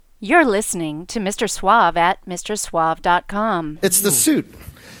You're listening to Mr. Suave at MrSuave.com. It's the suit.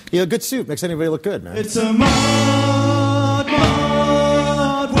 You know, good suit makes anybody look good, man. It's a mod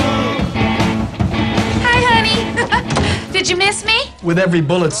world. Hi, honey. Did you miss me? With every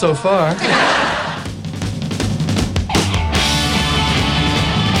bullet so far.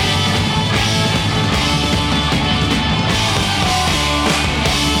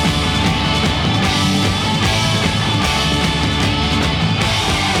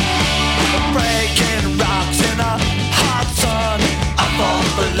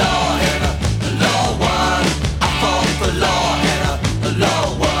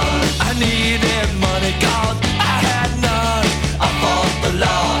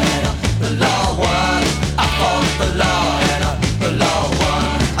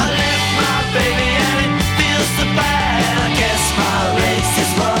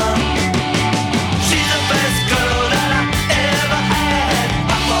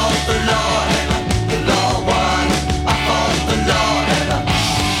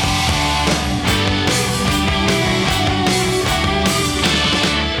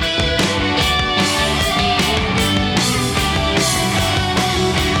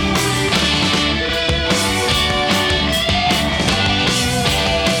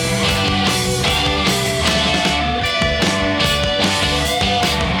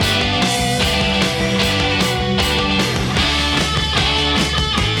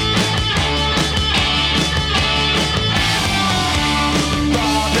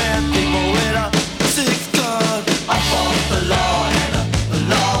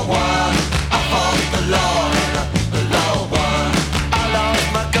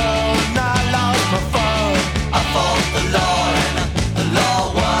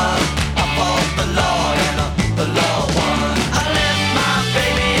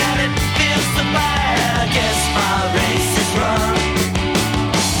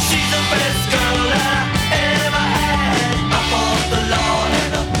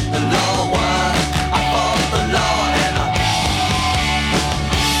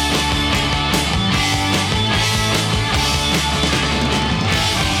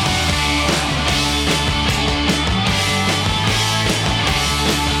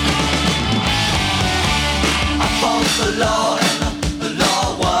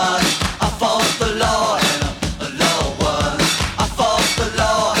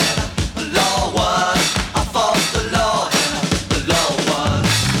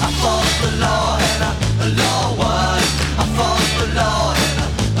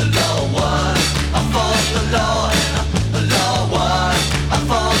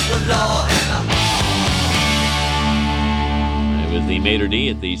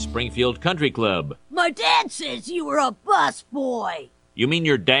 At the Springfield Country Club. My dad says you were a bus boy. You mean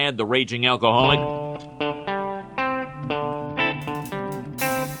your dad, the raging alcoholic?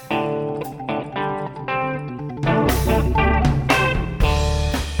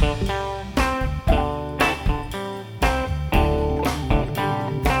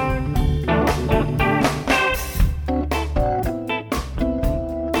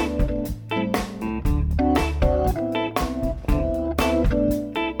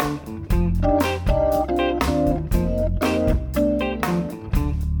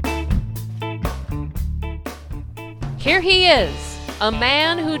 Here he is, a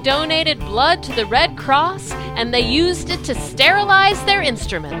man who donated blood to the Red Cross and they used it to sterilize their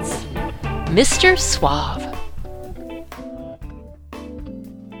instruments. Mr. Suave.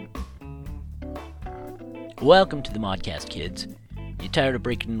 Welcome to the Modcast, kids. You tired of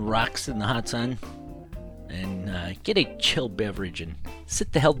breaking rocks in the hot sun? Then get a chill beverage and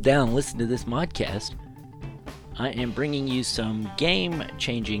sit the hell down and listen to this Modcast. I am bringing you some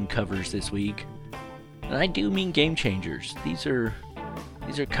game-changing covers this week. And I do mean game changers. These are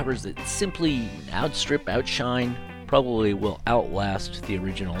covers that simply outstrip, outshine, probably will outlast the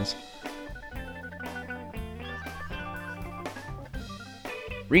originals.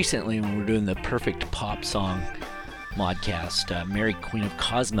 Recently, when we were doing the Perfect Pop Song Modcast, Mary Queen of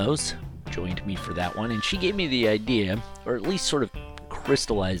Cosmos joined me for that one, and she gave me the idea, or at least sort of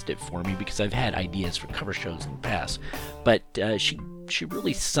crystallized it for me, because I've had ideas for cover shows in the past, but she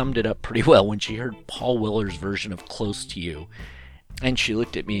really summed it up pretty well when she heard Paul Weller's version of Close to You. And she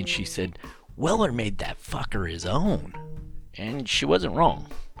looked at me and she said, Weller made that fucker his own. And she wasn't wrong.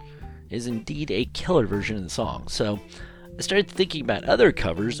 It is indeed a killer version of the song. So I started thinking about other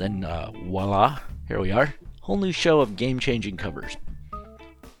covers, and voila, here we are. Whole new show of game-changing covers.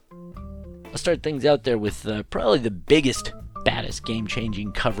 I'll start things out there with probably the biggest, baddest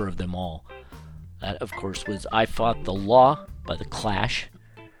game-changing cover of them all. That, of course, was I Fought the Law by The Clash.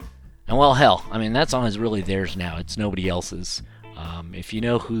 And well, hell, I mean, that song is really theirs now. It's nobody else's. If you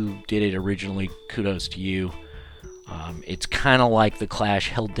know who did it originally, kudos to you. It's kind of like the Clash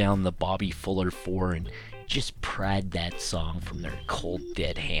held down the Bobby Fuller 4 and just pried that song from their cold,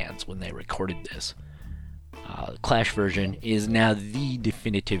 dead hands when they recorded this. The Clash version is now the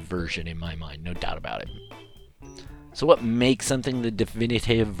definitive version in my mind, no doubt about it. So what makes something the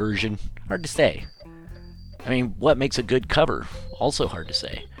definitive version? Hard to say. I mean, what makes a good cover? Also hard to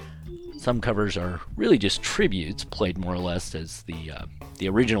say. Some covers are really just tributes, played more or less as the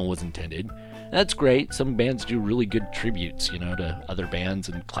original was intended. That's great. Some bands do really good tributes, to other bands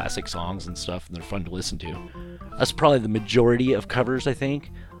and classic songs and stuff, and they're fun to listen to. That's probably the majority of covers, I think.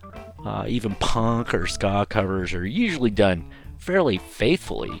 Even punk or ska covers are usually done fairly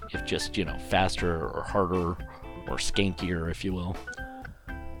faithfully, if just, faster or harder or skankier, if you will.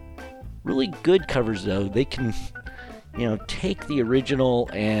 Really good covers, though, they can, take the original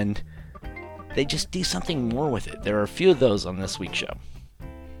and they just do something more with it. There are a few of those on this week's show.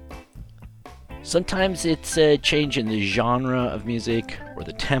 Sometimes it's a change in the genre of music or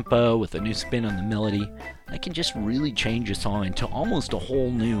the tempo with a new spin on the melody that can just really change a song into almost a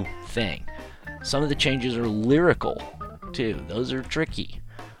whole new thing. Some of the changes are lyrical, too. Those are tricky.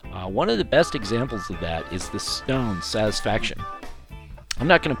 One of the best examples of that is the Stones' Satisfaction. I'm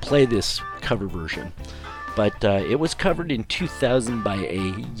not going to play this cover version, but it was covered in 2000 by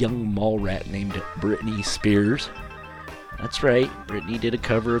a young mall rat named Britney Spears. That's right, Britney did a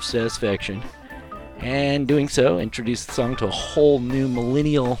cover of Satisfaction, and doing so introduced the song to a whole new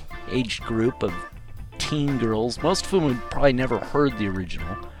millennial-aged group of teen girls, most of whom had probably never heard the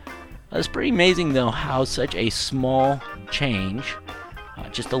original. It's pretty amazing, though, how such a small change,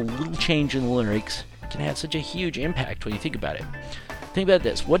 just a little change in the lyrics, can have such a huge impact when you think about it. Think about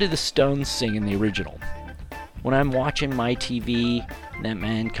this. What did the Stones sing in the original? When I'm watching my TV, that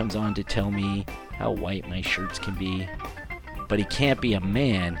man comes on to tell me how white my shirts can be, but he can't be a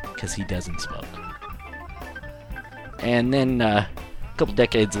man because he doesn't smoke. And then a couple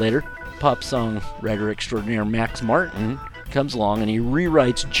decades later, pop song writer extraordinaire Max Martin comes along and he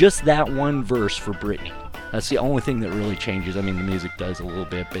rewrites just that one verse for Britney. That's the only thing that really changes. I mean, the music does a little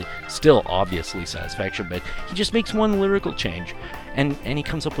bit, but still obviously Satisfaction, but he just makes one lyrical change. And he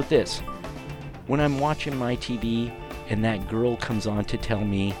comes up with this. When I'm watching my TV and that girl comes on to tell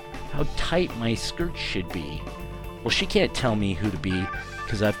me how tight my skirt should be, well, she can't tell me who to be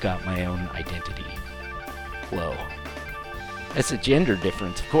because I've got my own identity. Whoa. That's a gender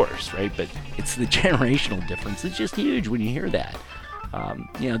difference, of course, right? But it's the generational difference. It's just huge when you hear that.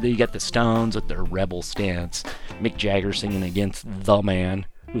 Then you got the Stones with their rebel stance, Mick Jagger singing against the man,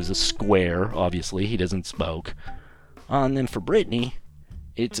 who's a square, obviously, he doesn't smoke. And then for Britney,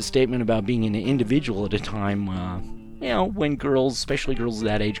 it's a statement about being an individual at a time, when girls, especially girls of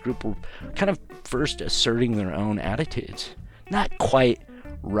that age group, were kind of first asserting their own attitudes. Not quite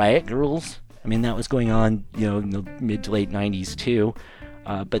riot girls. I mean, that was going on, in the mid to late 90s, too.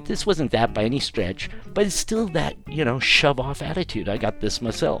 But this wasn't that by any stretch, but it's still that, shove-off attitude. I got this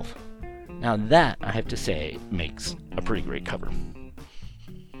myself. Now that, I have to say, makes a pretty great cover.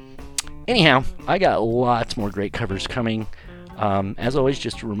 Anyhow, I got lots more great covers coming. As always,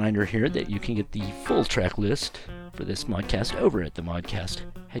 just a reminder here that you can get the full track list for this modcast over at the Modcast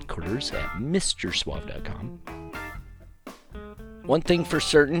headquarters at MrSuave.com. One thing for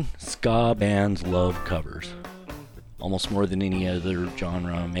certain, ska bands love covers. Almost more than any other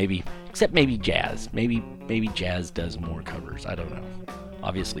genre, except maybe jazz. Maybe jazz does more covers, I don't know.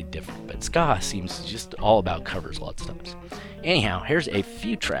 Obviously different, but ska seems just all about covers lots of times. Anyhow, here's a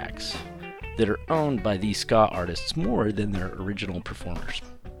few tracks that are owned by these ska artists more than their original performers.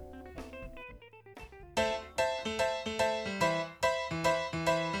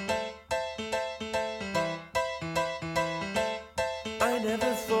 I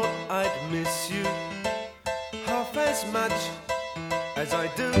never thought I'd miss you half as much as I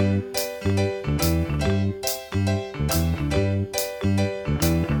do.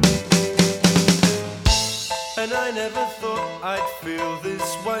 And I never thought I'd feel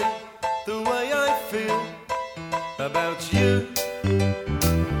this way, the way I feel about you.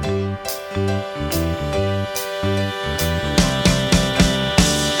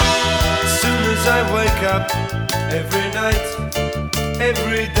 As soon as I wake up, every night,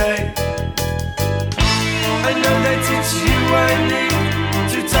 every day, I know that it's you I need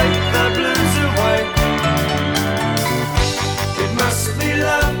to take the blues away. It must be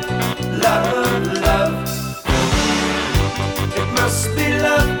love, love, love. It must be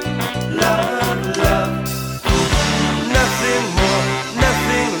love, love, love. Nothing more,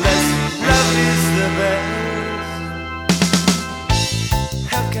 nothing less. Love is the best.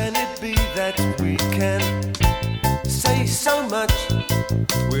 How can it be that we can say so much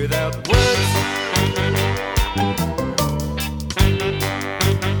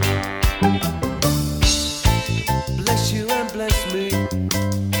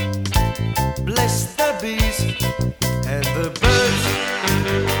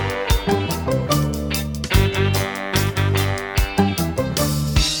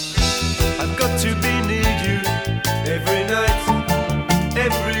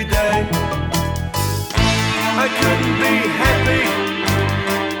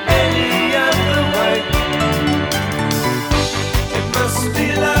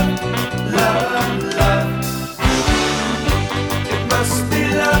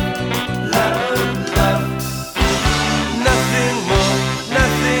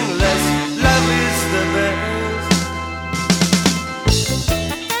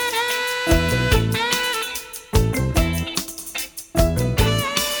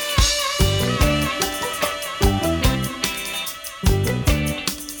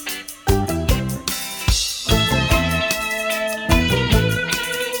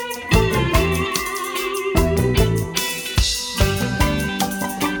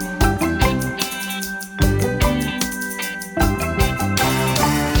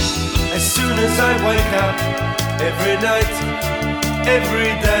I wake up, every night,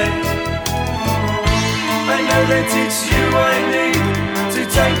 every day. I know that it's you I need to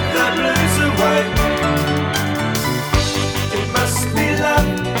take the blues away. It must be love,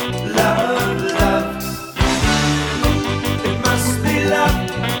 love, love. It must be love,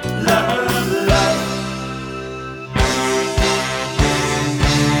 love, love.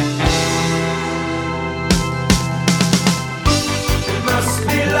 It must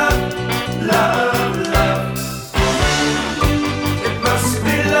be love, love, love. It must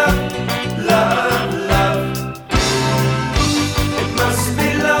be love, love, love. It must be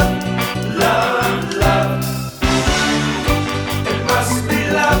love, love, love. It must be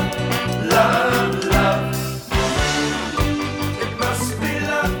love, love, love. It must be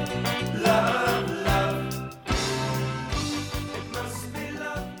love, love, love. It must be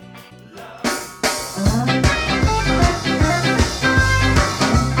love, love.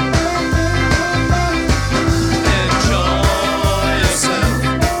 Enjoy yourself.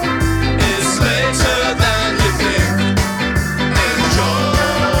 It's later than you think. Enjoy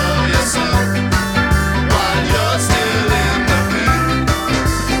yourself while you're still in the pink.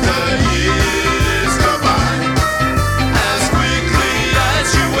 The years go by as quickly as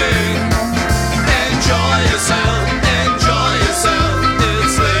you wink. Enjoy yourself. Enjoy yourself.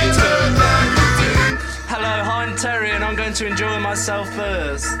 It's later than you think. Hello, hi, I'm Terry, and I'm going to enjoy myself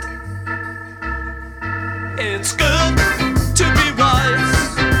first. It's good to be wise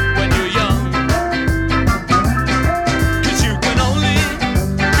when you're young, 'cause you can only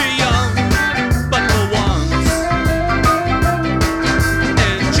be young but for once.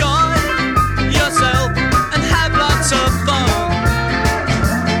 Enjoy yourself and have lots of fun.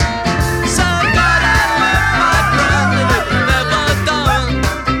 So God, I live, my friend, and it's never done.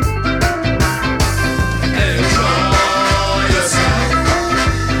 Enjoy yourself.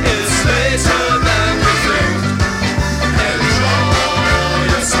 It's later than you think.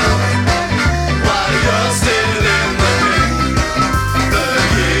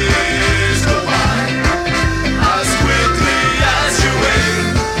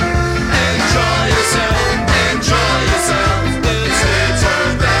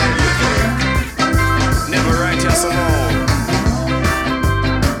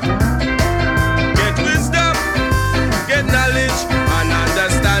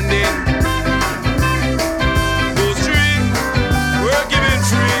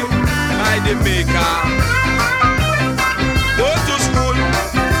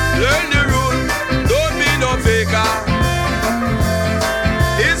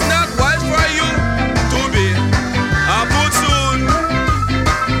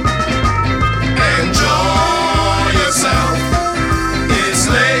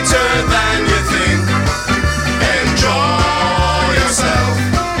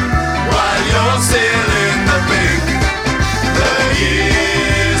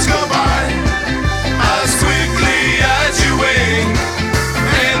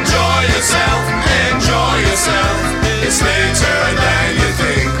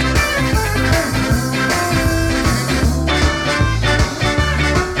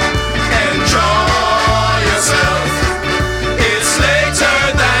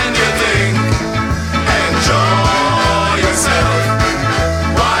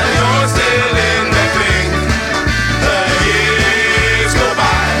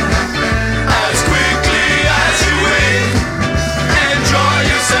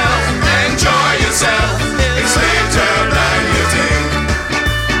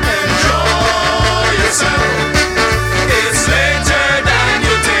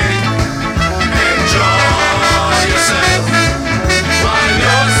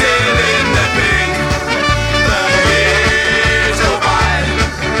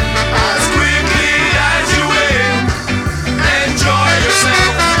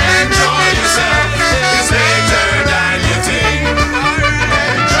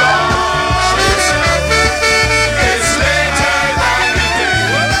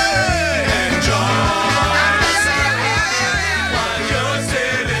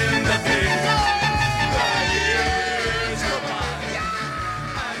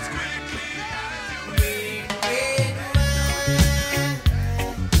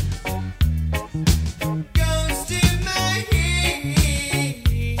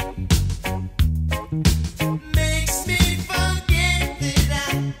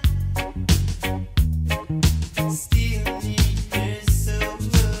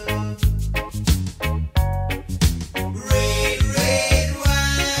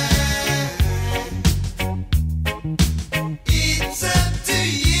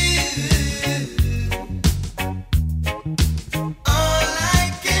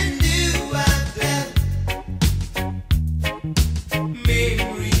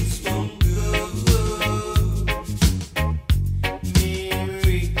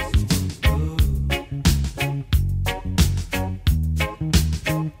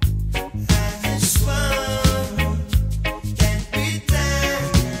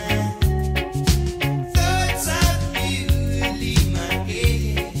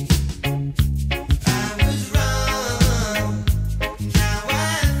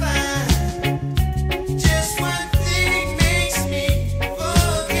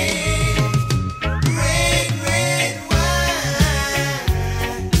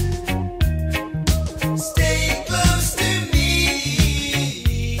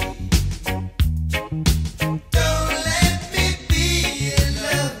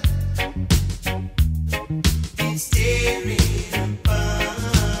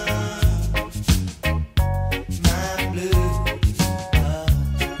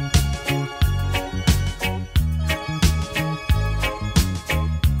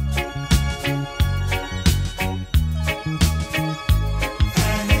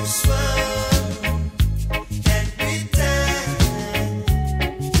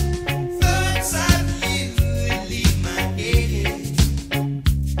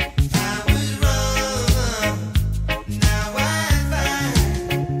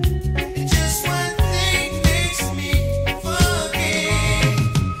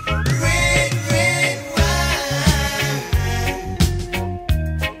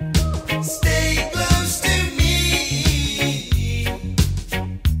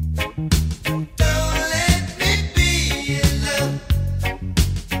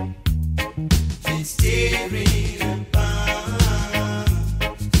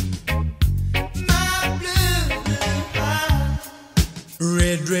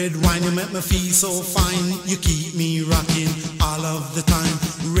 so fine. You keep me rocking all of the time.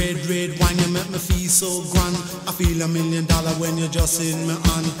 Red, red wine, you make me feel so grand. I feel $1 million when you're just in my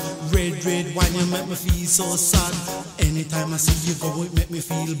hand. Red, red wine, you make me feel so sad. Anytime I see you go, it make me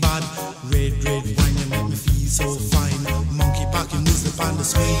feel bad. Red, red wine, you make me feel so fine. Monkey packing music on the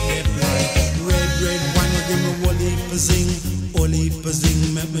sweet red line. Red, red wine, you give me whole heap of zing. Whole heap of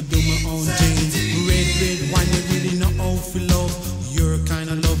zing, make me do my own thing. Red, red wine, you really know how to love. You're kind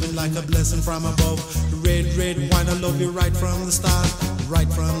of loving like a blessing from above. Red, red wine, I love you right from the start.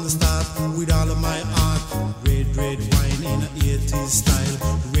 Right from the start, with all of my heart. Red, red wine in a 80s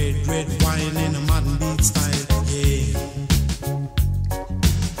style. Red, red wine in a modern beat style. Yeah.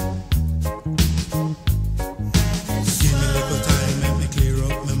 Give me a little time, let me clear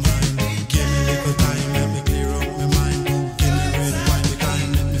up my mind. Give me a little time, let me clear up my mind. Give me red wine, the kind,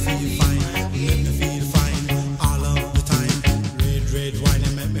 let me feel fine. Let me feel fine all of the time. Red, red wine,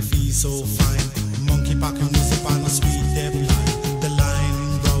 it make me feel so fine. Monkey packing music on a sweet dead line. The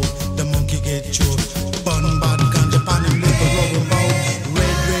line broke, the monkey get choked. Bun bad ganja pan and liquor rubber bow.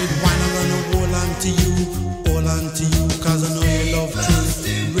 Red, red wine, I'm gonna hold on to you. Hold on to you, cause I know you love truth.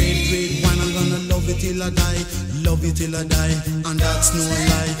 Red, red wine, I'm gonna love it till I die. Love you till I die, and that's no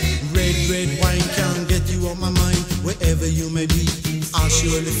lie. Red, red wine can't get you off my mind. Wherever you may be, I'll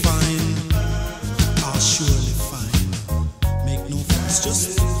surely find. I'll surely find. Make no fuss,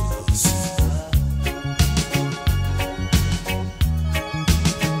 just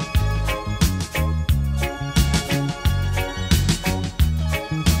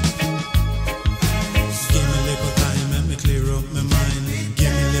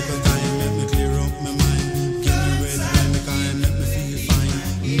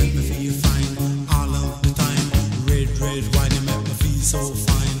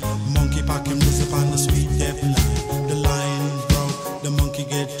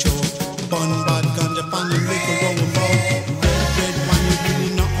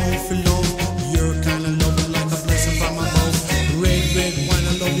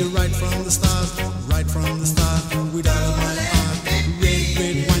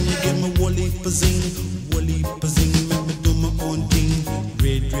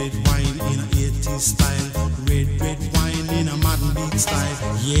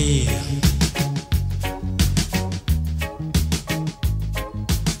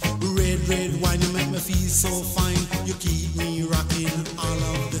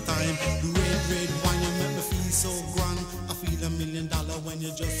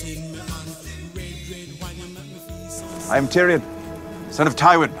I am Tyrion, son of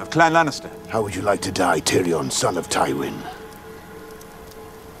Tywin of Clan Lannister. How would you like to die, Tyrion, son of Tywin?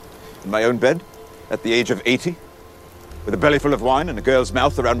 In my own bed, at the age of 80, with a belly full of wine and a girl's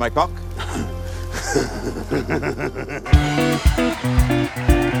mouth around my cock.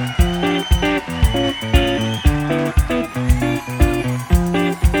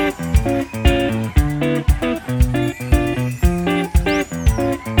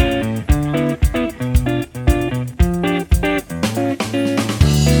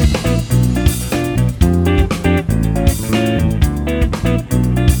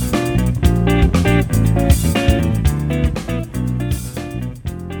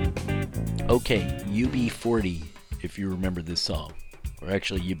 Okay, UB40, if you remember this song. Or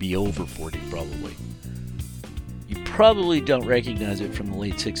actually, you'd be over 40, probably. You probably don't recognize it from the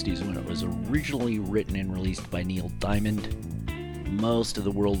late 60s when it was originally written and released by Neil Diamond. Most of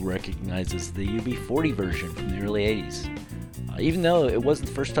the world recognizes the UB40 version from the early 80s. Even though it wasn't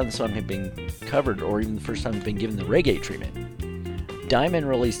the first time the song had been covered, or even the first time it had been given the reggae treatment. Diamond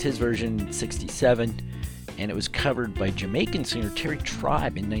released his version in 67, and it was covered by Jamaican singer Terry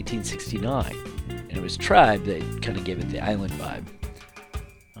Tribe in 1969. And it was Tribe that kind of gave it the island vibe.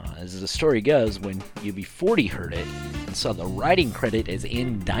 As the story goes, when UB40 heard it and saw the writing credit as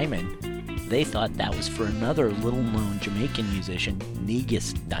in Diamond, they thought that was for another little-known Jamaican musician,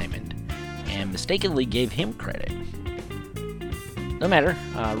 Negus Diamond, and mistakenly gave him credit. No matter,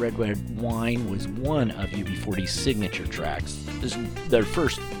 Red Red Wine was one of UB40's signature tracks. This was their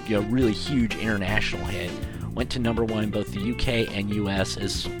first, really huge international hit. Went to number one in both the UK and US,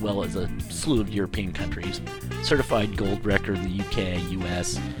 as well as a slew of European countries. Certified gold record in the UK,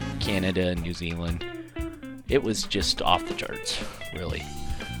 US, Canada, and New Zealand. It was just off the charts, really.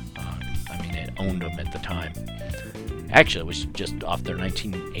 It owned them at the time. Actually, it was just off their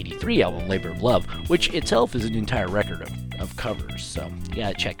 1983 album, Labor of Love, which itself is an entire record of covers, so you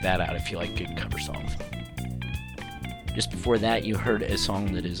gotta check that out if you like good cover songs. Just before that, you heard a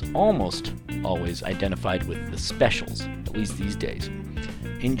song that is almost always identified with the Specials, at least these days.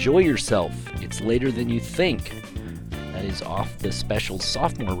 Enjoy Yourself, It's Later Than You Think. That is off the Specials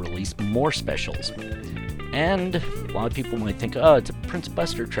sophomore release, More Specials. And a lot of people might think, oh, it's a Prince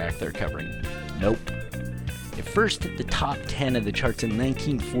Buster track they're covering. Nope. It first hit the top 10 of the charts in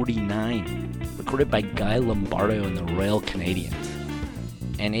 1949, recorded by Guy Lombardo and the Royal Canadians.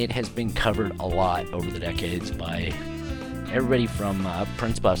 And it has been covered a lot over the decades by everybody from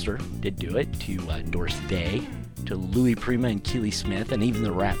Prince Buster, did do it, to Doris Day, to Louis Prima and Keely Smith, and even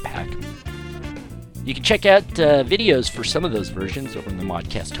the Rat Pack. You can check out videos for some of those versions over on the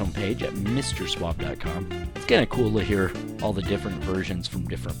Modcast homepage at MrSuave.com. It's kind of cool to hear all the different versions from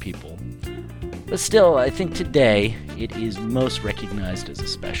different people. But still, I think today it is most recognized as a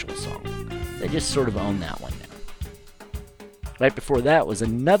special song. They just sort of own that one now. Right before that was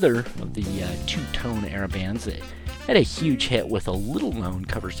another of the two-tone era bands that had a huge hit with a little-known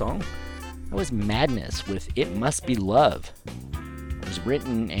cover song. That was Madness with It Must Be Love. It was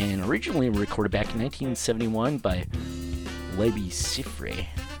written and originally recorded back in 1971 by Labi Siffre.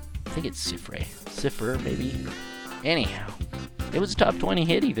 I think it's Siffre. Cipher, maybe? Anyhow, it was a top 20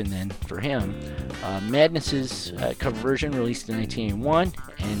 hit even then for him. Madness's cover version released in 1981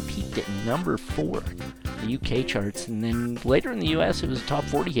 and peaked at number 4 in the UK charts, and then later in the US it was a top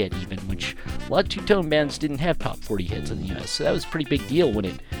 40 hit even, which a lot of two-tone bands didn't have top 40 hits in the US, so that was a pretty big deal when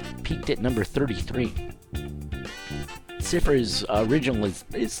it peaked at number 33. Cipher's original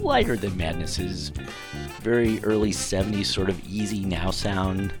is lighter than Madness's. Very early 70s sort of easy now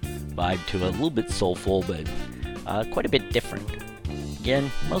sound vibe to it, a little bit soulful, but quite a bit different.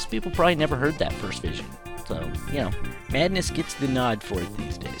 Again, most people probably never heard that first vision, so, Madness gets the nod for it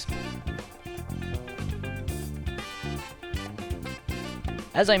these days.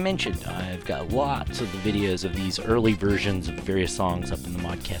 As I mentioned, I've got lots of the videos of these early versions of various songs up on the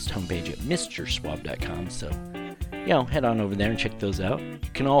Modcast homepage at MrSuave.com, so, head on over there and check those out. You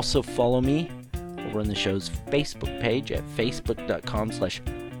can also follow me over on the show's Facebook page at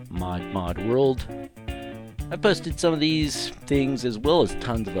facebook.com/modmodworld. I posted some of these things as well as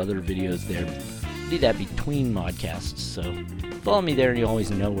tons of other videos there. I do that between modcasts, so follow me there and you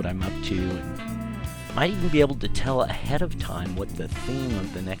always know what I'm up to, and might even be able to tell ahead of time what the theme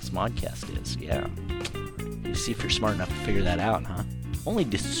of the next modcast is. Yeah. You see if you're smart enough to figure that out, huh? Only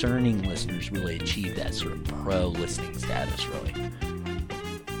discerning listeners really achieve that sort of pro listening status, really.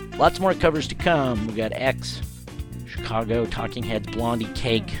 Lots more covers to come. We got X, Chicago, Talking Heads, Blondie,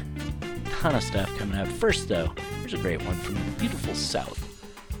 Cake. Ton of stuff coming out. First, though, here's a great one from the beautiful South.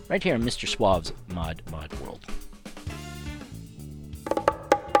 Right here on Mr. Suave's Mod World.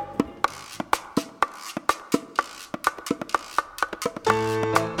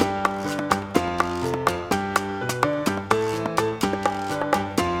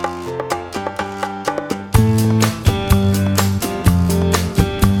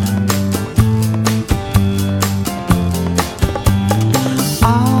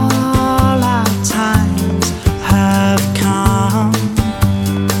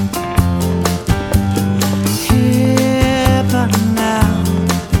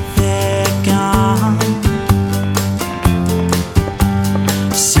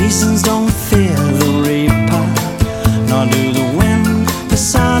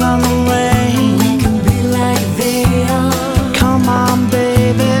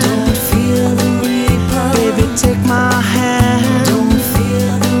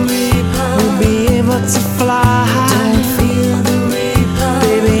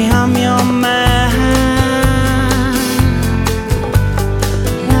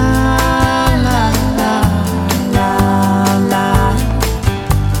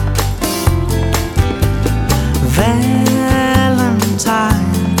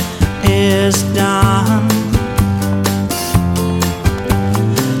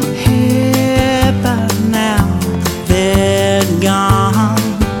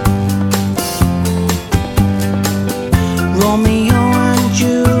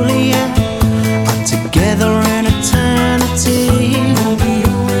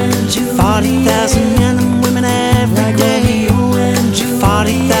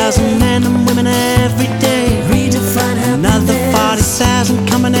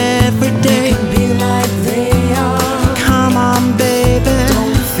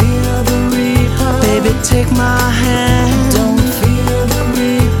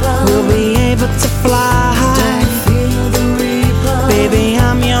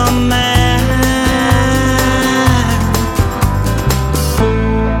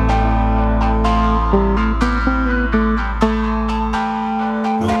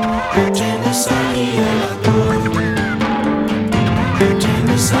 Can you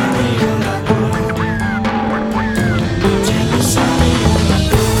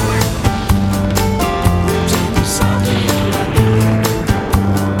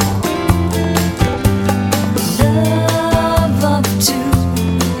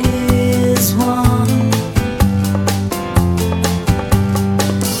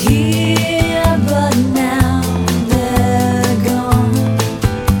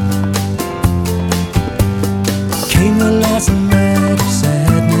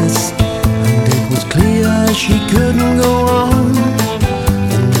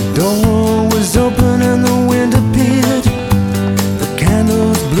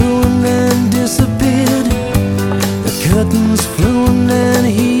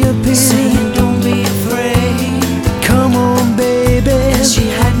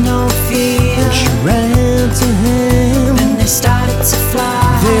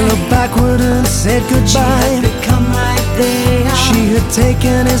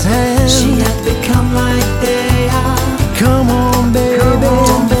taken his hand. She had become like they are. Come on, baby,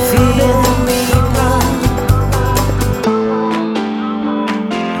 feel me run.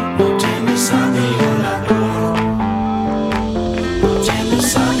 Tell me something you like. Tell me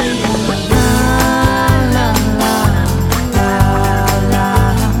something you like. La la la la la.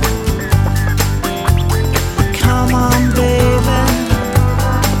 Come on, baby.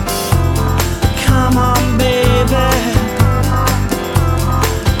 Come on, baby.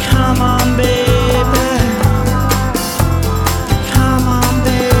 Come on, baby.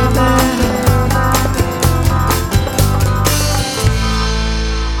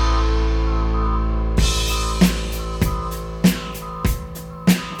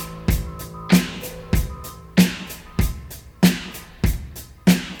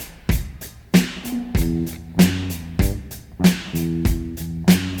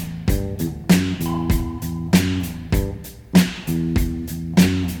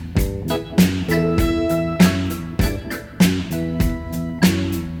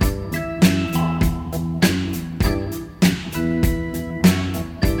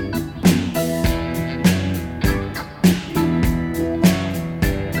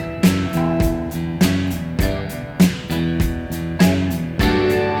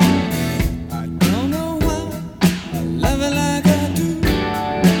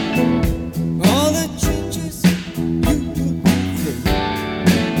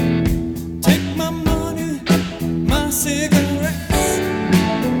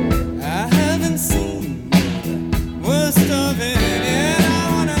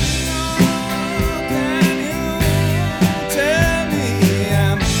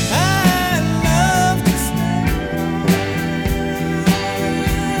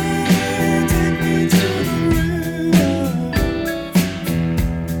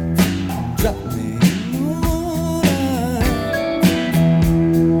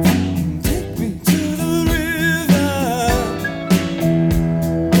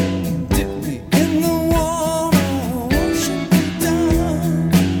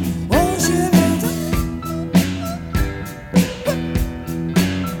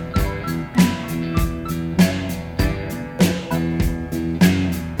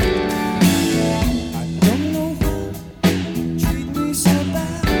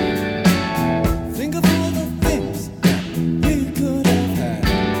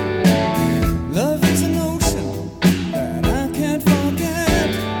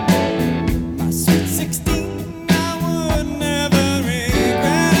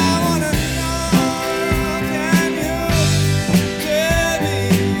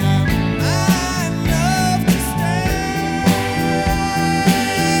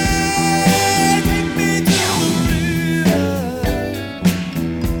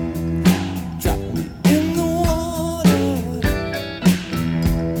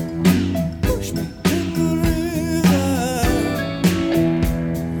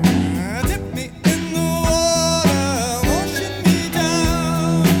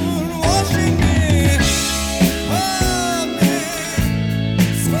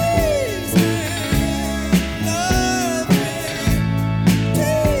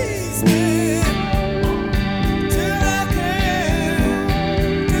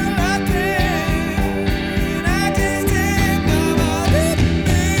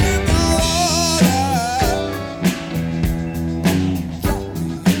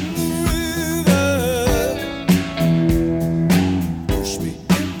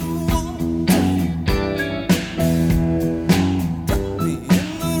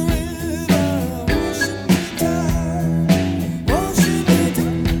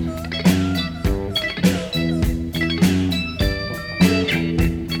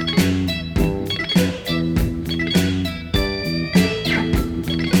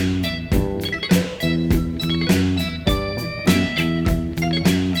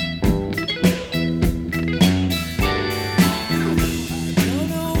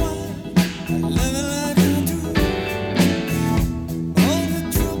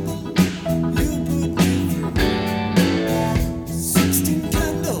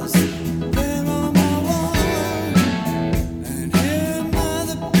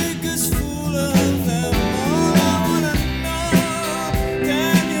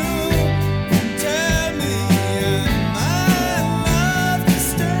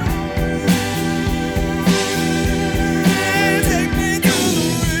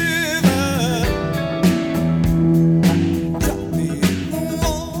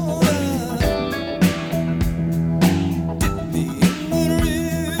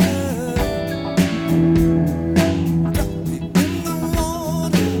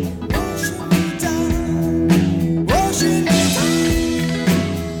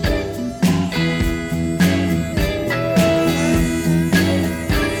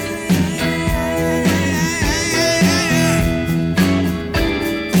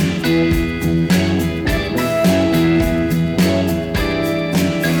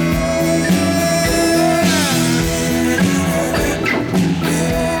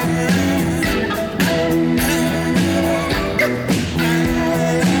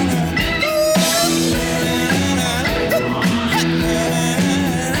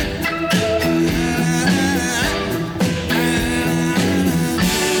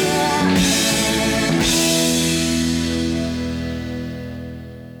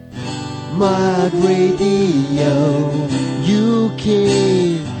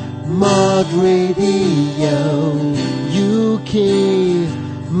 Mod Radio UK,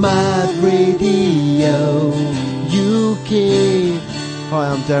 Mad Radio UK. Hi,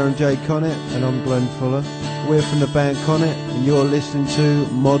 I'm Darren J. Connett, and I'm Glenn Fuller. We're from the band Connett, and you're listening to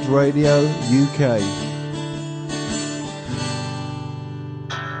Mod Radio UK.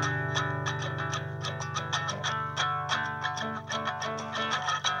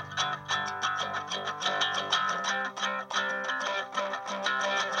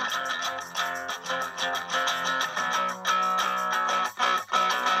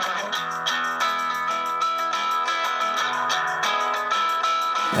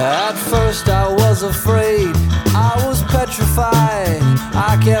 At first I was afraid, I was petrified.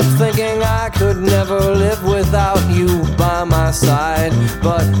 I kept thinking I could never live without you by my side.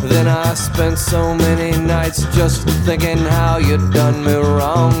 But then I spent so many nights just thinking how you'd done me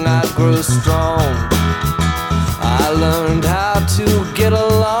wrong. I grew strong, I learned how to get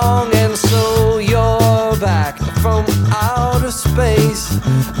along. And so you're back from outer space.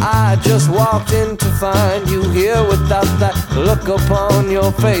 I just walked in to find you here without that look upon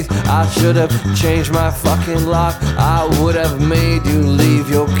your face. I should have changed my fucking lock. I would have made you leave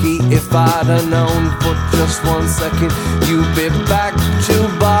your key if I'd have known for just 1 second you'd be back to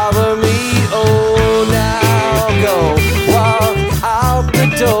bother me. Oh, now go walk out the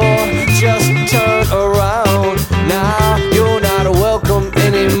door, just turn around. Now you're not welcome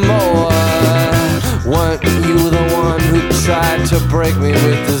anymore. Weren't you the one who tried to break me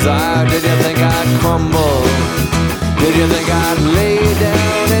with desire? Did you think I'd crumble? Did you think I'd lay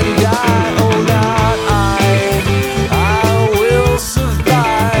down and die? Oh, not I will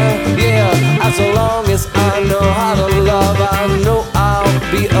survive. Yeah, as long as I know how to love, I know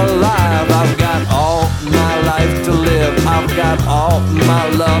I'll be alive. I've got all my life to live, I've got all my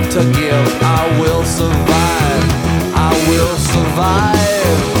love to give. I will survive, I will survive.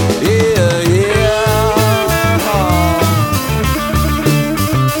 Yeah, yeah.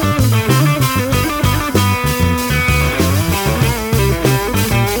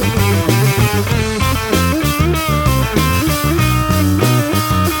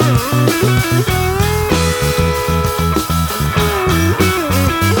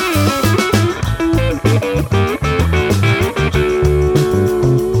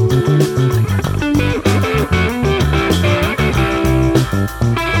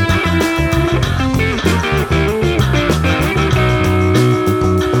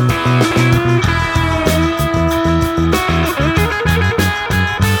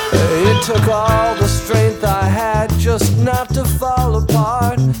 Took all the strength I had just not to fall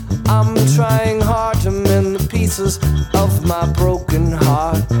apart. I'm trying hard to mend the pieces of my broken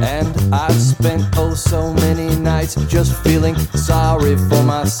heart. And I've spent oh so many nights just feeling sorry for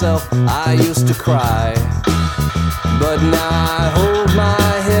myself. I used to cry, but now I hold my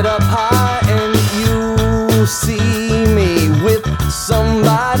head up high and you see me with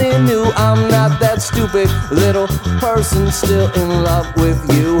somebody new. I'm not that stupid little person still in love with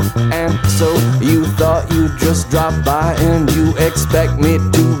you. And so you thought you'd just drop by and you expect me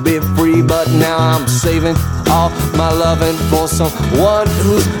to be free. But now I'm saving all my loving for someone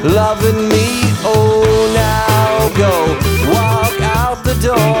who's loving me. Oh, now go walk out the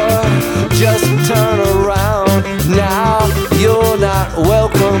door, just turn around. Now you're not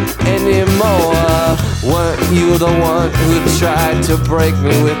welcome anymore. Weren't you the one who tried to break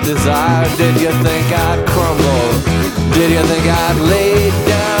me with desire? Did you think I'd crumble? Did you think I'd lay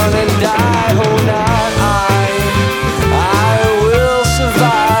down and die? Oh, not I will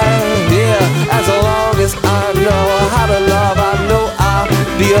survive. Yeah, as long as I know how to love, I know I'll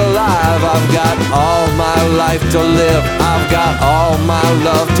be alive. I've got all my life to live, I've got all my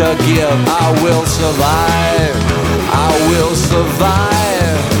love to give. I will survive, I will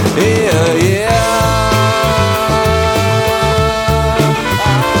survive. Yeah, yeah.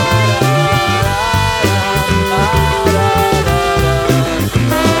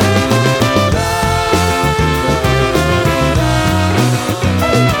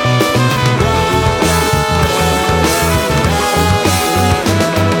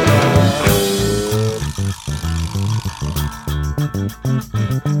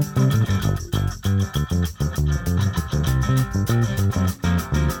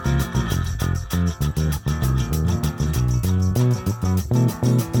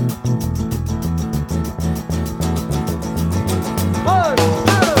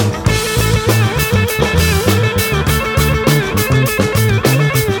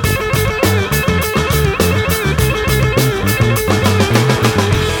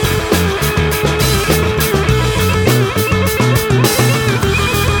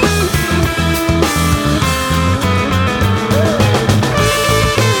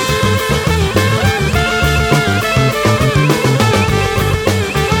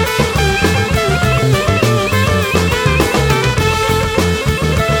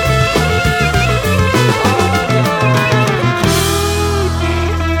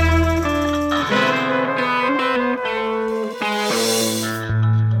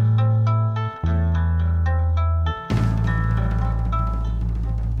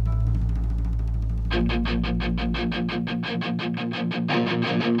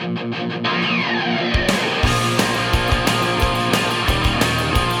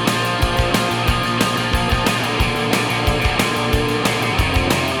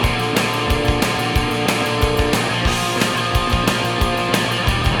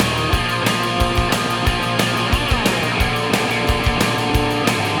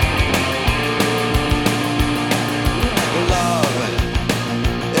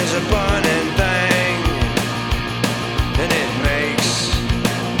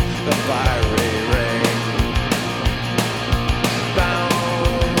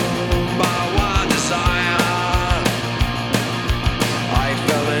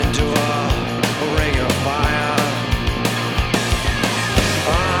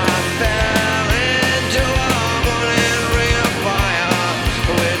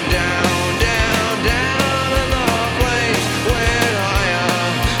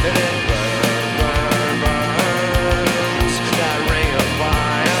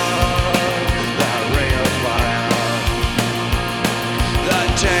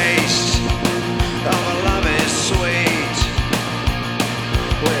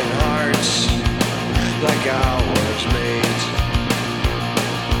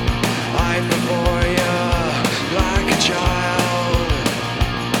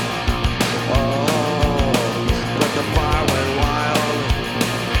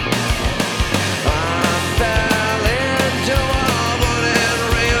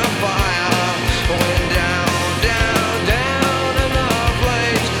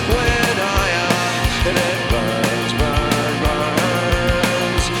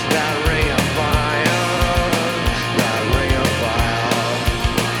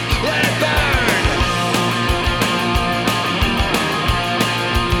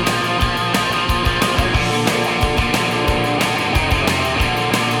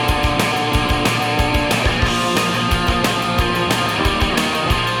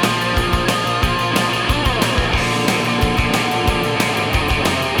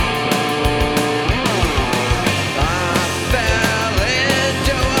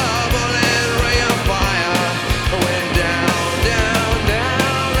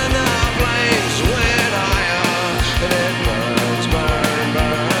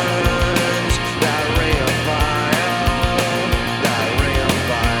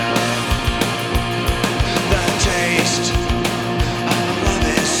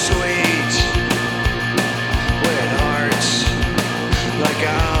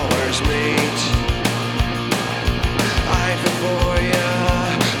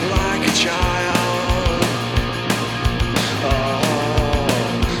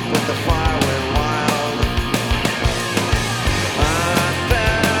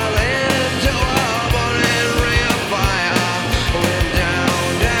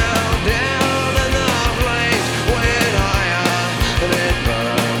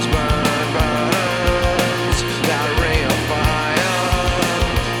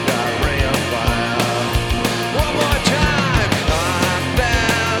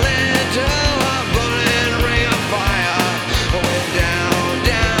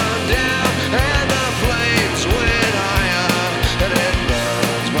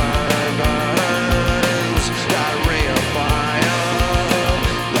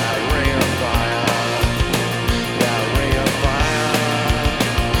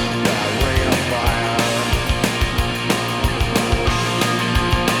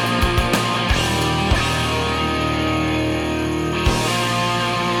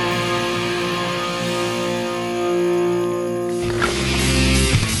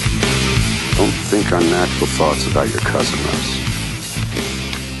 think unnatural thoughts about your cousin, Russ.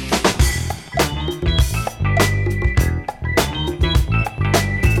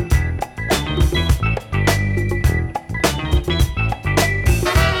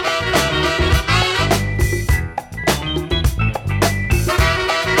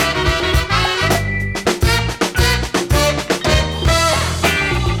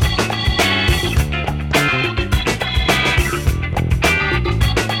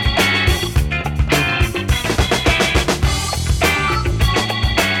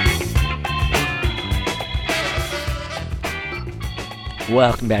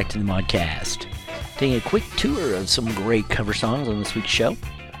 Welcome back to the Modcast. Taking a quick tour of some great cover songs on this week's show.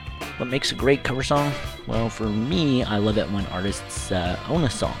 What makes a great cover song? Well, for me, I love it when artists own a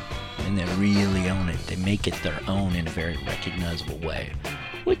song, and they really own it. They make it their own in a very recognizable way,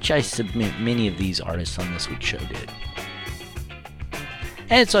 which I submit many of these artists on this week's show did.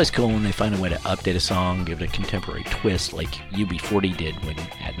 And it's always cool when they find a way to update a song, give it a contemporary twist, like UB40 did when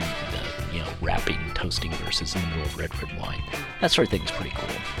adding the, rapping, toasting verses in the middle of Red Red Wine. That sort of thing's pretty cool.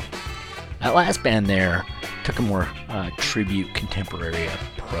 That last band there took a more tribute contemporary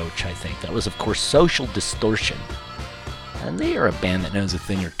approach, I think. That was, of course, Social Distortion. And they are a band that knows a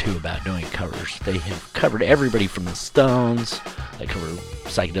thing or two about doing covers. They have covered everybody from the Stones, they cover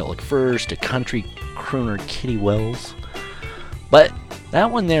Psychedelic Furs, to country crooner Kitty Wells. But that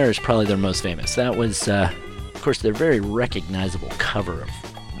one there is probably their most famous. That was, of course, their very recognizable cover of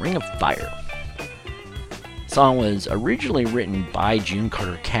Ring of Fire. The song was originally written by June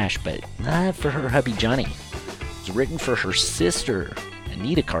Carter Cash, but not for her hubby Johnny. It was written for her sister,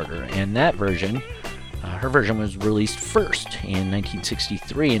 Anita Carter, and that version, her version was released first in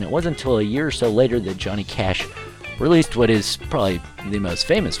 1963, and it wasn't until a year or so later that Johnny Cash released what is probably the most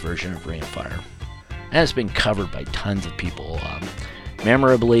famous version of Ring of Fire. And it's been covered by tons of people.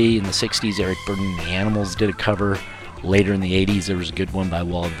 Memorably, in the 60s, Eric Burdon and the Animals did a cover. Later in the 80s, there was a good one by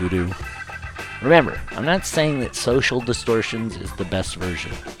Wall of Voodoo. Remember, I'm not saying that Social Distortions is the best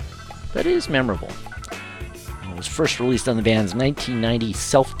version, but it is memorable. It was first released on the band's 1990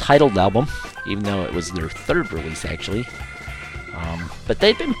 self-titled album, even though it was their third release, actually. But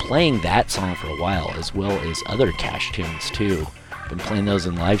they've been playing that song for a while, as well as other Cash tunes, too. Been playing those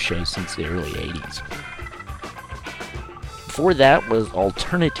in live shows since the early 80s. Before that was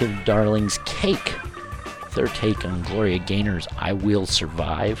Alternative Darlings' Cake, their take on Gloria Gaynor's I Will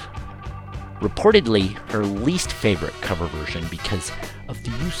Survive. Reportedly her least favorite cover version because of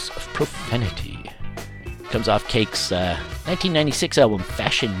the use of profanity. Comes off Cake's 1996 album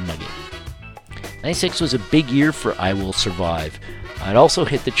Fashion Nugget. 96 was a big year for I Will Survive. It also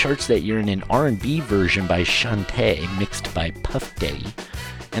hit the charts that year in an R&B version by Shantae, mixed by Puff Daddy.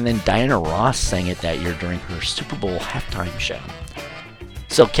 And then Diana Ross sang it that year during her Super Bowl halftime show.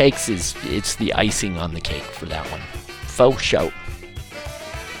 So Cakes it's the icing on the cake for that one. Faux show.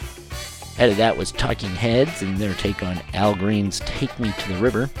 Ahead of that was Talking Heads and their take on Al Green's Take Me to the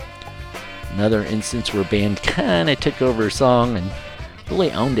River. Another instance where a band kinda took over a song and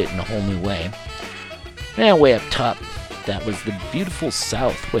really owned it in a whole new way. And way up top, that was The Beautiful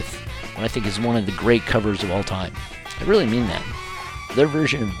South with what I think is one of the great covers of all time. I really mean that. Their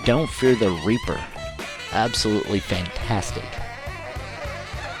version of Don't Fear the Reaper. Absolutely fantastic.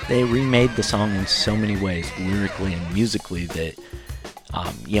 They remade the song in so many ways, lyrically and musically, that,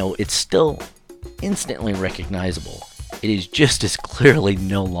 it's still instantly recognizable. It is just as clearly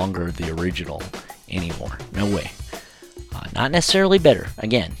no longer the original anymore. No way. Not necessarily better.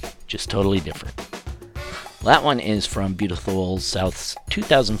 Again, just totally different. That one is from Beautiful South's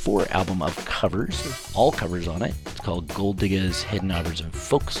 2004 album of covers. All covers on it. It's called Gold Diggers, Head Nodders, and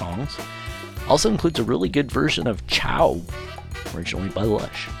Folk Songs. Also includes a really good version of Ciao, originally by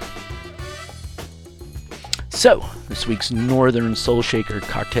Lush. So, this week's Northern Soul Shaker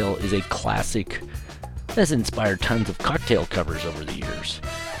cocktail is a classic that's inspired tons of cocktail covers over the years.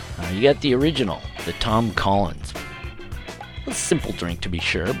 You got the original, the Tom Collins. A simple drink to be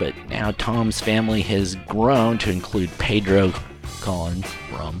sure, but now Tom's family has grown to include Pedro Collins,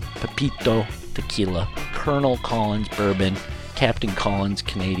 rum, Pepito, tequila, Colonel Collins, bourbon, Captain Collins,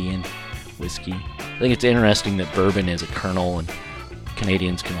 Canadian whiskey. I think it's interesting that bourbon is a colonel and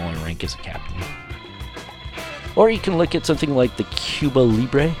Canadians can only rank as a captain. Or you can look at something like the Cuba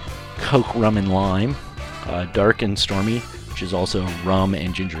Libre, Coke, rum, and lime, Dark and Stormy, which is also rum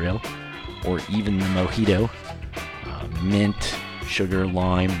and ginger ale, or even the Mojito, mint, sugar,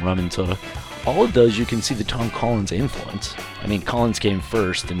 lime, rum, and soda. All of those you can see the Tom Collins influence. I mean, Collins came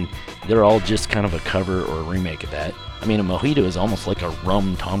first, and they're all just kind of a cover or a remake of that. I mean, a Mojito is almost like a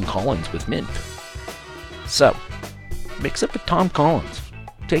rum Tom Collins with mint. So, mix up a Tom Collins.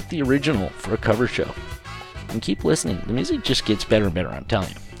 Take the original for a cover show. And keep listening. The music just gets better and better, I'm telling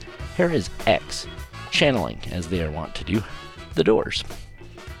you. Here is X, channeling, as they are wont to do, The Doors.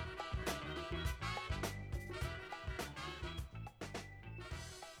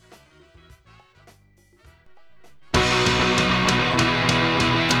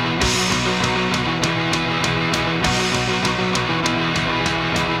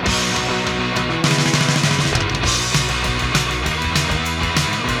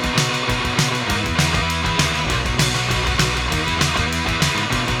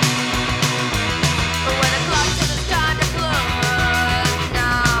 When the clock says it's time to close,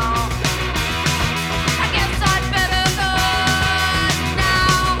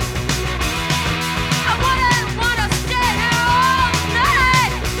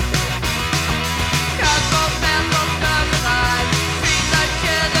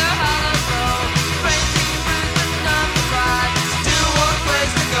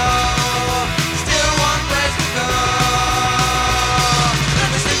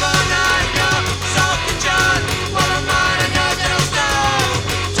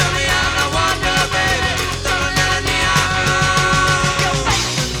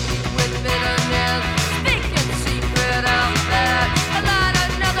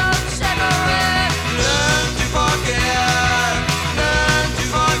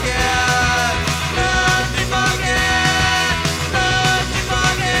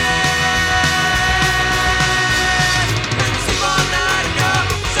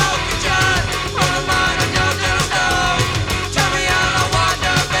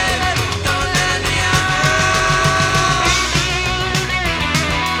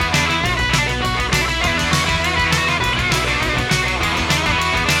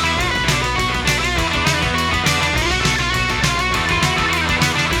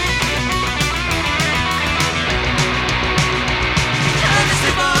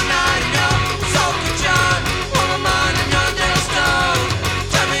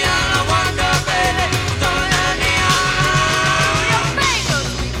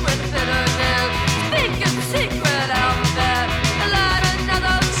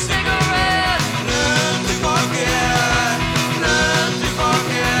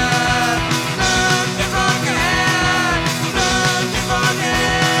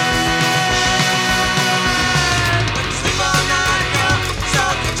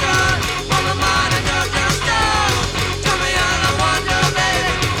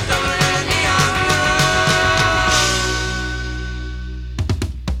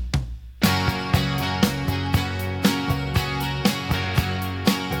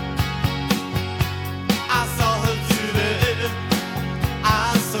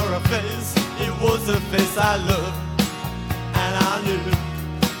 I love, and I knew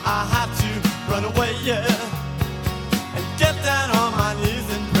I had to run away, yeah, and get down on my knees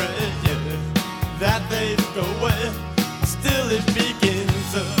and pray, yeah, that they'd go away. Still it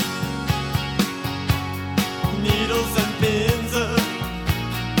begins, needles and pins,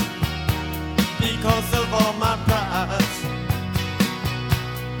 because of all my pride,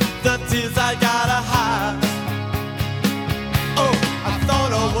 the tears I gotta hide. Oh, I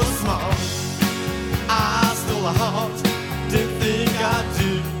thought I was smart, I stole a heart, didn't think I'd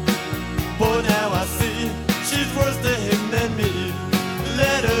do, but now I see she's worse to him than me.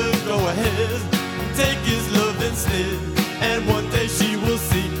 Let her go ahead, take his love instead, and one day she will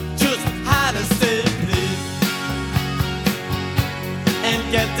see just how to save me, and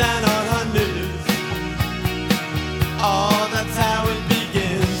get down on her knees. Oh, that's how it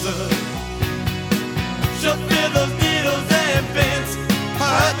begins. She'll feel those needles and pins,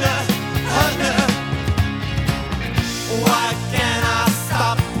 hurt her, hurt her. Why can't I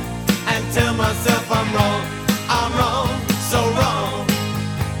stop and tell myself I'm wrong? I'm wrong, so wrong.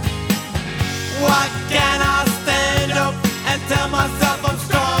 Why can't I stand up and tell myself I'm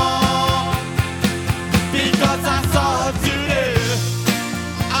strong? Because I saw her today,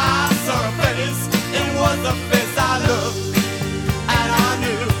 I saw her face, it was a face I loved, and I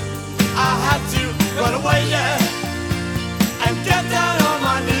knew I had to run away, yeah, and get down on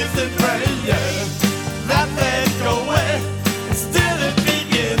my knees and pray, yeah, that they'd go away. And still it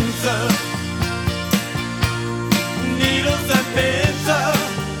begins, needles and pins,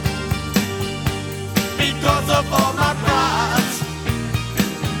 because of all my pride,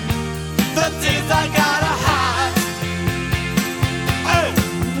 the tears I gotta hide. Hey,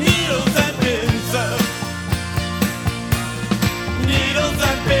 needles and pins, needles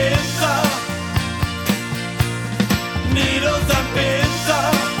and pins, needles and pins.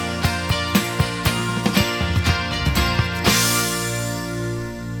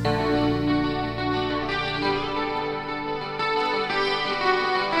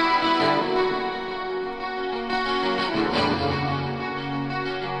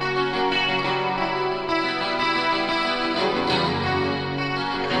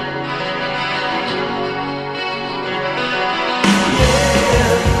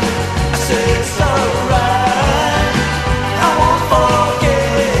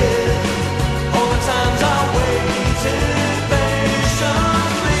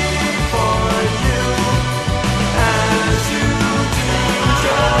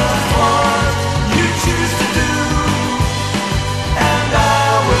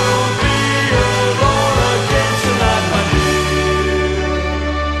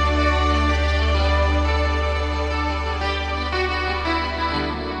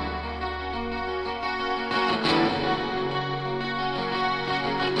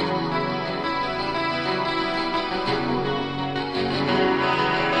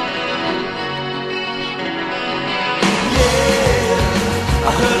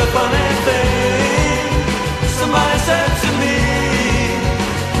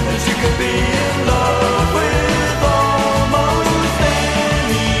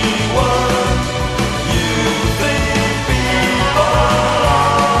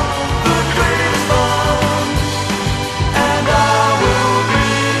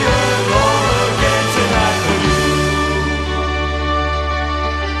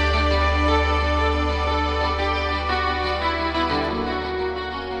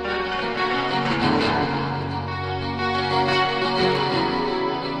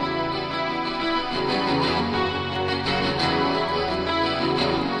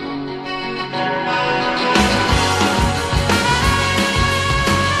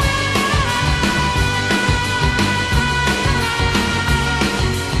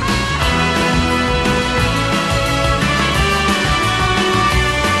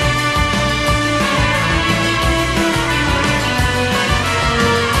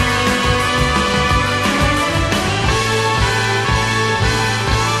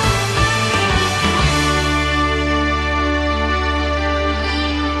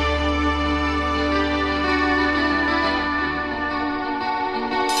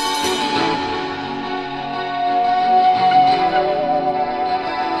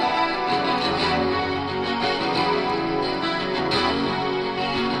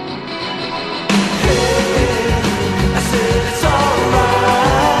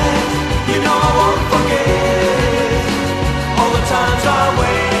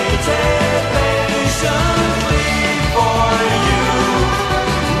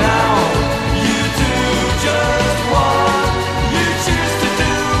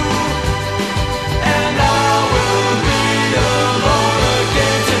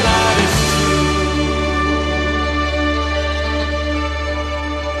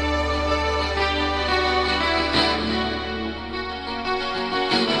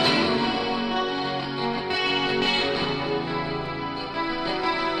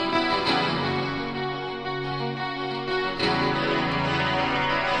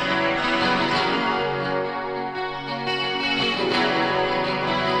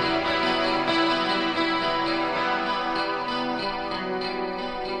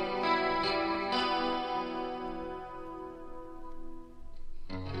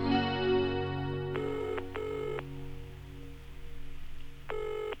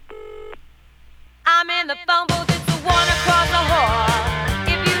 the phone booth, it's the one across the hall.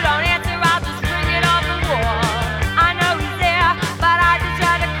 If you don't answer, I'll just bring it off the wall. I know he's there, but I just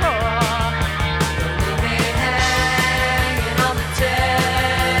try to call. Leave me hanging on the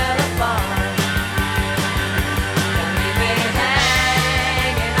telephone. Leave me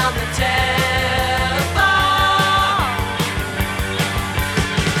hanging on the telephone.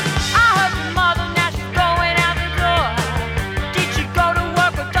 I heard your mother, now she's going out the door. Did she go to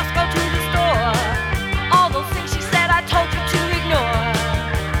work or just go to the store? All those things she said I told you to ignore.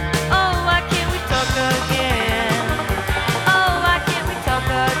 Oh, why can't we talk again? Oh, why can't we talk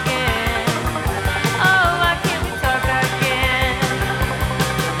again? Oh, why can't we talk again?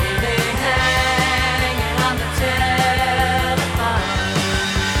 Leave me hanging on the telephone.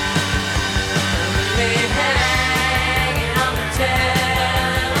 Leave me hanging on the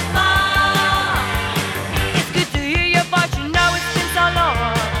telephone. It's good to hear your voice, you know it's been so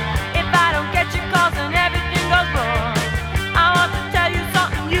long. If I don't get your calls, then everything goes wrong. I want to tell you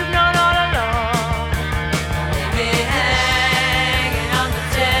something you've known all along. Leave me hanging on the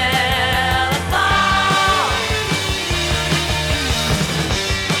telephone.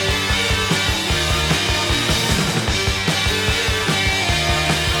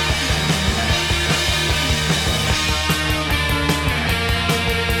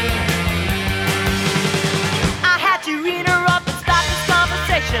 I had to interrupt and stop this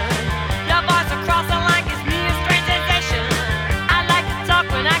conversation. Your voice across the line gives me a strange sensation. I like to talk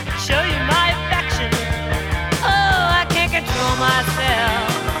when I can show you my affection. Oh, I can't control myself.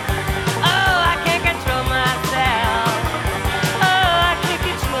 Oh, I can't control myself. Oh, I can't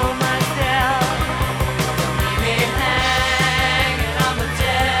control myself. Leave me hanging on the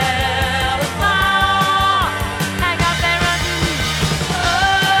telephone. Hang up and run to me.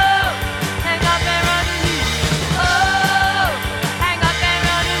 Oh, hang up and run to me. Oh, hang up and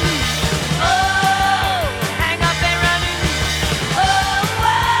run to me. Oh, hang up and run to me. Oh,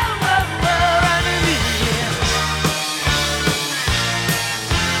 whoa, whoa, whoa, run to me.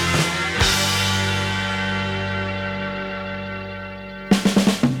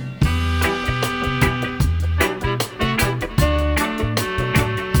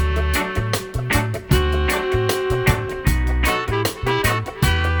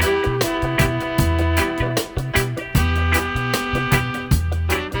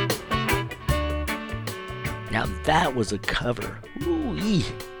 Now that was a cover. Ooh-wee,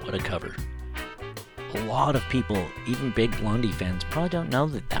 what a cover. A lot of people, even big Blondie fans, probably don't know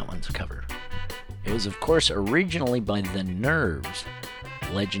that that one's a cover. It was, of course, originally by The Nerves,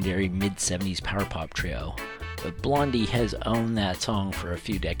 legendary mid-70s power pop trio, but Blondie has owned that song for a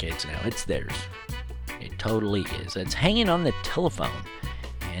few decades now. It's theirs. It totally is. It's Hanging on the Telephone,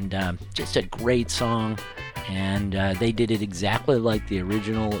 and just a great song, and they did it exactly like the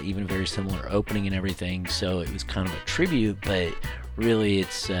original, even very similar opening and everything, so it was kind of a tribute, but really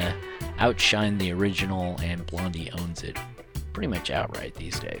it's outshined the original, and Blondie owns it pretty much outright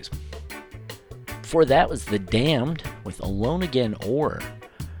these days. Before that was The Damned with Alone Again Or,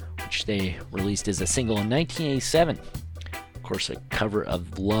 which they released as a single in 1987. Of course, a cover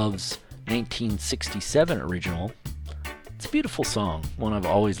of Love's 1967 original. It's a beautiful song, one I've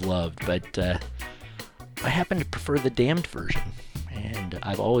always loved, but I happen to prefer the Damned version. And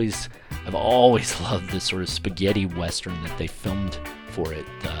I've always loved this sort of spaghetti western that they filmed for it.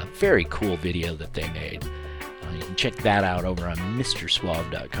 Very cool video that they made. You can check that out over on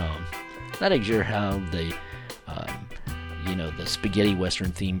MrSuave.com. Not exactly sure how the spaghetti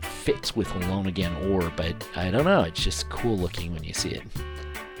western theme fits with Alone Again Or, but I don't know, it's just cool looking when you see it.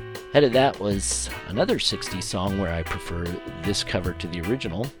 Ahead of that was another 60s song where I prefer this cover to the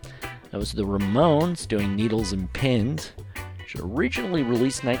original. That was the Ramones doing Needles and Pins, which was originally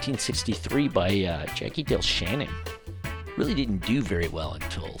released in 1963 by Jackie Dale Shannon. Really didn't do very well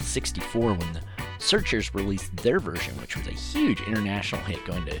until 64 when the Searchers released their version, which was a huge international hit,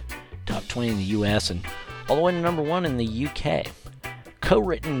 going to top 20 in the US and all the way to number 1 in the UK.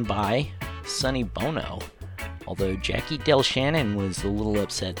 Co-written by Sonny Bono, although Jackie Dale Shannon was a little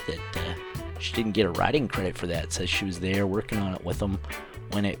upset that she didn't get a writing credit for that, says she was there working on it with them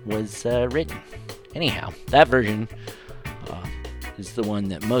when it was written. Anyhow, that version is the one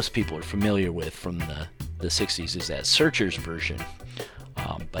that most people are familiar with from the 60s, is that Searchers version.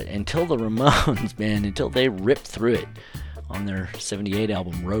 But until the Ramones, man, until they ripped through it on their 78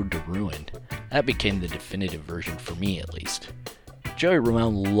 album Road to Ruin, that became the definitive version for me, at least. Joey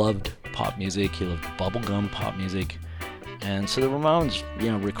Ramone loved pop music, he loved bubblegum pop music, and so the Ramones,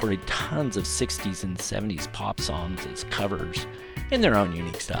 recorded tons of 60s and 70s pop songs as covers, in their own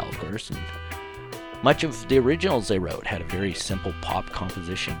unique style, of course, and much of the originals they wrote had a very simple pop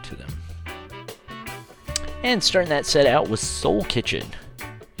composition to them. And starting that set out was Soul Kitchen.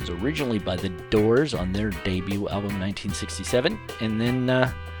 It was originally by The Doors on their debut album 1967, and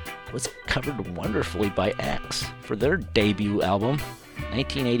then was covered wonderfully by X for their debut album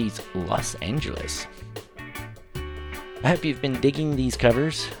 1980's Los Angeles. I hope you've been digging these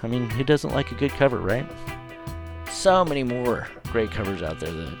covers. I mean, who doesn't like a good cover, right? So many more great covers out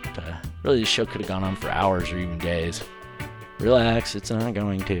there that really this show could have gone on for hours or even days. Relax, it's not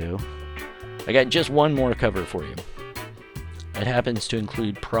going to. I got just one more cover for you. It happens to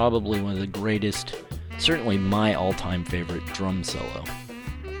include probably one of the greatest, certainly my all-time favorite drum solo.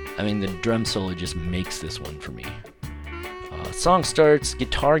 I mean, the drum solo just makes this one for me. Song starts,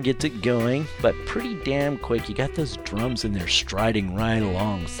 guitar gets it going, but pretty damn quick. You got those drums in there striding right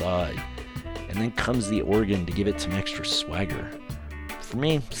alongside. And then comes the organ to give it some extra swagger. For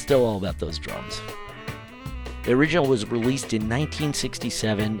me, still all about those drums. The original was released in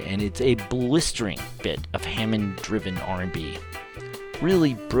 1967, and it's a blistering bit of Hammond-driven R&B.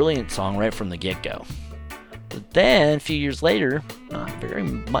 Really brilliant song right from the get-go. But then, a few years later, not very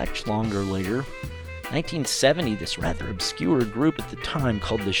much longer later, 1970, this rather obscure group at the time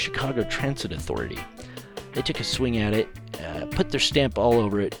called the Chicago Transit Authority. They took a swing at it, put their stamp all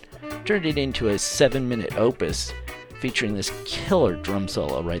over it, turned it into a 7-minute opus featuring this killer drum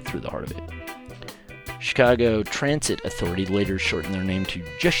solo right through the heart of it. Chicago Transit Authority later shortened their name to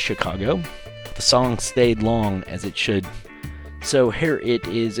just Chicago. The song stayed long, as it should. So here it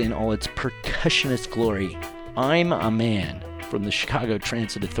is in all its percussionist glory. I'm a Man, from the Chicago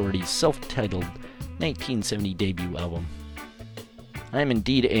Transit Authority's self-titled 1970 debut album. I am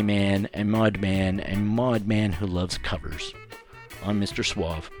indeed a man, a mod man who loves covers. I'm Mr.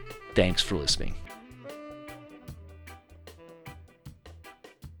 Suave. Thanks for listening.